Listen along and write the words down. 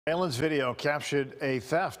Surveillance video captured a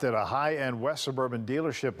theft at a high-end West Suburban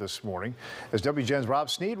dealership this morning. As WGN's Rob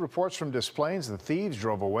Sneed reports from Des Plaines, the thieves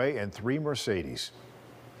drove away in 3 Mercedes.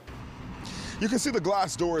 You can see the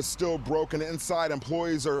glass door is still broken. Inside,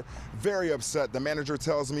 employees are very upset. The manager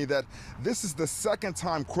tells me that this is the second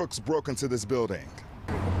time crooks broke into this building.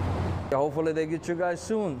 Hopefully they get you guys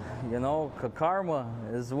soon. You know, karma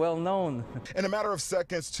is well known. In a matter of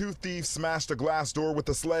seconds, 2 thieves smashed a glass door with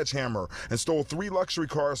a sledgehammer and stole 3 luxury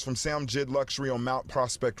cars from Sam Jidd Luxury on Mount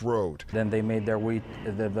Prospect Road. Then they made their way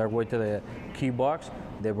to the key box.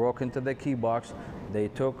 They broke into the key box. They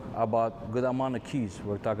took about a good amount of keys.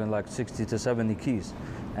 We're talking like 60 to 70 keys.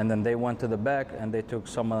 And then they went to the back and they took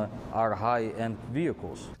some of our high-end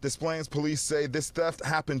vehicles. Des Plaines police say this theft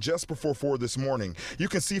happened just before 4 this morning. You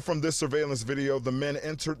can see from this surveillance video the men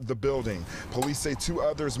entered the building. Police say 2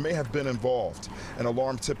 others may have been involved. An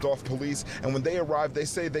alarm tipped off police, and when they arrived, they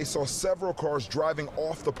say they saw several cars driving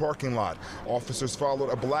off the parking lot. Officers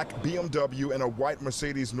followed a black BMW and a white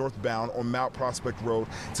Mercedes northbound on Mount Prospect Road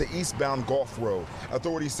to eastbound Gulf Road.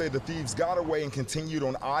 Authorities say the thieves got away and continued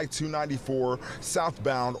on I-294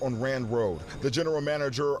 southbound on Rand Road. The general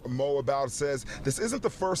manager, Mo About, says this isn't the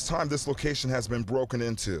first time this location has been broken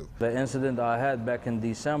into. The incident I had back in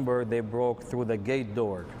December, they broke through the gate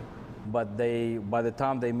door. But by the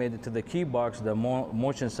time they made it to the key box, the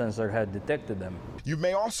motion sensor had detected them. You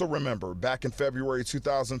may also remember back in February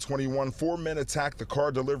 2021, 4 men attacked the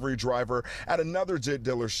car delivery driver at another Jidd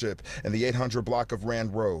dealership in the 800 block of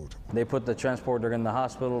Rand Road. They put the transporter in the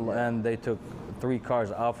hospital and they took 3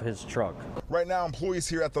 cars off his truck. Right now, employees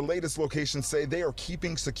here at the latest location say they are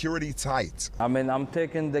keeping security tight. I mean, I'm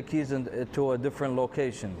taking the keys to a different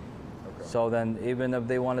location. So then even if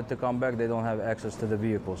they wanted to come back, they don't have access to the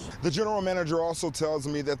vehicles. The general manager also tells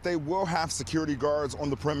me that they will have security guards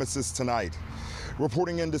on the premises tonight.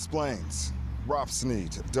 Reporting in Des Plaines, Rob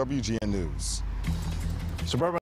Sneed, WGN News. Suburban